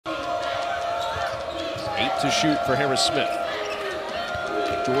8 to shoot for Harris-Smith.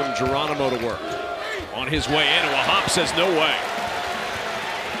 Jordan Geronimo to work. On his way in, and Wahab says no way.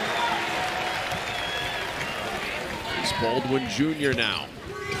 It's Baldwin Jr. now.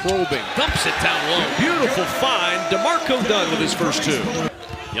 Probing, dumps it down low. Beautiful find. DeMarco Dunn with his first two.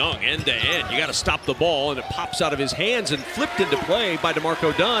 Young end to end. You got to stop the ball, and it pops out of his hands and flipped into play by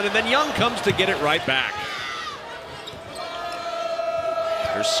DeMarco Dunn, and then Young comes to get it right back.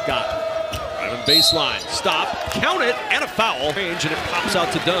 There's Scott. Driving baseline. Stop. Count it. And a foul. Range, and it pops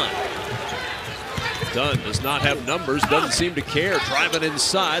out to Dunn. Dunn does not have numbers. Doesn't seem to care. Driving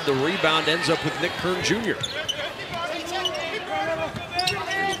inside. The rebound ends up with Nick Kern Jr.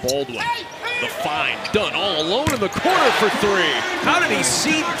 Here's Baldwin. The find. Dunn all alone in the corner for three. How did he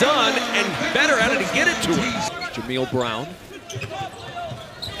see Dunn? And better, how did he get it to him? Jameel Brown.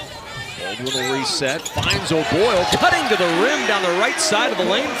 Baldwin will reset. Finds O'Boyle. Cutting to the rim down the right side of the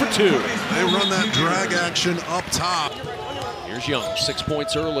lane for two. They run that drag action up top. Here's Young. 6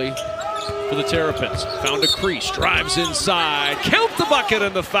 points early for the Terrapins. Found a crease. Drives inside. Count the bucket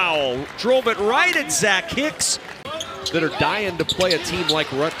and the foul. Drove it right at Zach Hicks. That are dying to play a team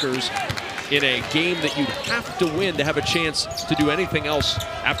like Rutgers in a game that you'd have to win to have a chance to do anything else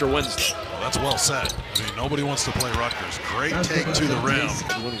after Wednesday. Well, that's well said. I mean, nobody wants to play Rutgers. Great take to the rim.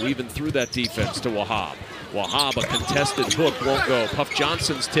 When weaving through that defense to Wahab. Wahab, a contested hook, won't go. Puff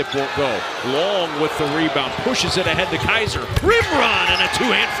Johnson's tip won't go. Long with the rebound, pushes it ahead to Kaiser. Rim run and a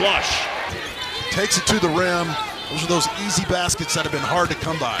two-hand flush. Takes it to the rim. Those are those easy baskets that have been hard to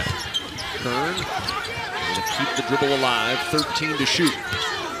come by. Kern will keep the dribble alive. 13 to shoot.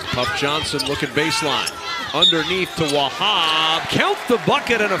 Puff Johnson looking baseline. Underneath to Wahab. Count the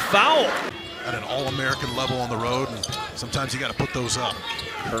bucket and a foul. At an All-American level on the road, and sometimes you got to put those up.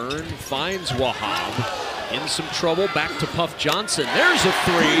 Kern finds Wahab. In some trouble, back to Puff Johnson. There's a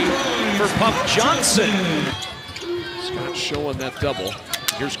three for Puff Johnson. Scott showing that double.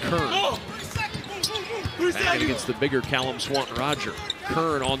 Here's Kern. Back against the bigger Callum Swanton-Roger.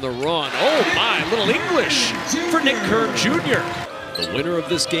 Kern on the run. Oh my, little English for Nick Kern Jr. The winner of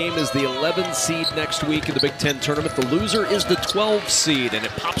this game is the 11 seed next week in the Big Ten tournament. The loser is the 12 seed, and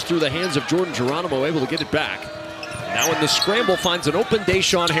it pops through the hands of Jordan Geronimo, able to get it back. Now in the scramble, finds an open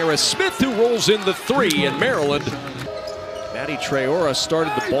Deshaun Harris-Smith, who rolls in the three in Maryland. Matty Traora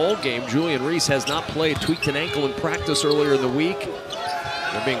started the ball game. Julian Reese has not played, tweaked an ankle in practice earlier in the week.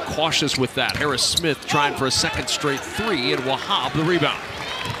 They're being cautious with that. Harris-Smith trying for a second straight three, and Wahab the rebound.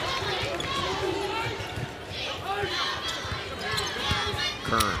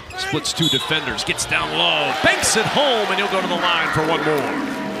 Kern splits two defenders, gets down low, banks it home, and he'll go to the line for one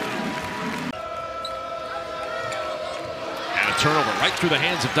more. And a turnover right through the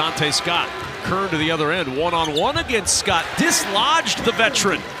hands of Dante Scott. Kern to the other end, one-on-one against Scott, dislodged the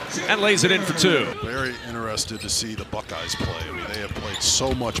veteran, and lays it in for two. Very interested to see the Buckeyes play. I mean, they have played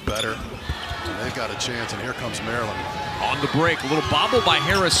so much better, and they've got a chance, and here comes Maryland. On the break, a little bobble by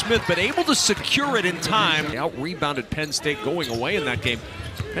Harris-Smith, but able to secure it in time. They out-rebounded Penn State going away in that game.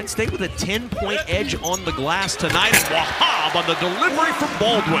 Penn State with a 10-point edge on the glass tonight. And Wahab on the delivery from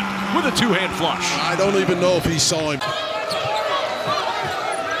Baldwin with a two-hand flush. I don't even know if he saw him.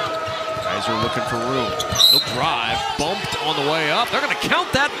 Kaiser looking for room. He'll drive, bumped on the way up. They're going to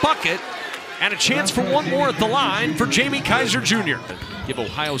count that bucket. And a chance for one more at the line for Jamie Kaiser Jr. Give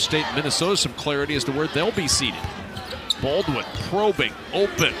Ohio State and Minnesota some clarity as to where they'll be seated. Baldwin probing,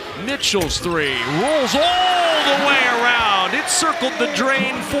 open. Mitchell's three, rolls all the way around. It circled the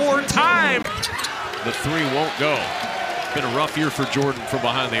drain 4 times. The three won't go. Been a rough year for Jordan from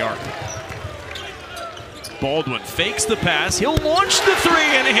behind the arc. Baldwin fakes the pass. He'll launch the three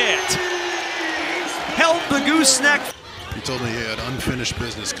and hit. Held the gooseneck. He told me he had unfinished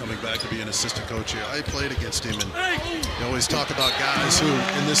business coming back to be an assistant coach here. I played against him, and you always talk about guys who,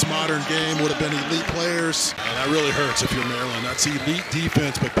 in this modern game, would have been elite players. And that really hurts if you're Maryland. That's elite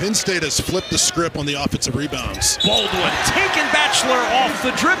defense, but Penn State has flipped the script on the offensive rebounds. Baldwin taking Batchelor off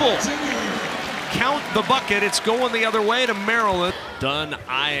the dribble. Count the bucket. It's going the other way to Maryland. Dunn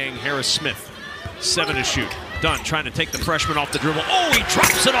eyeing Harris-Smith. 7 to shoot. Dunn trying to take the freshman off the dribble. Oh, he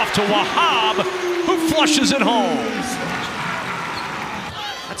drops it off to Wahab, who flushes it home.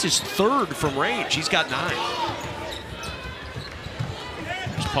 That's his 3rd from range. He's got 9.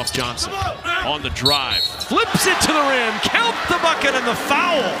 Here's Puff Johnson on the drive. Flips it to the rim. Count the bucket and the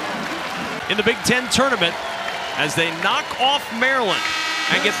foul in the Big Ten tournament as they knock off Maryland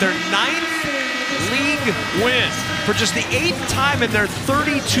and get their 9th league win for just the 8th time in their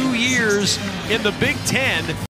 32 years in the Big Ten.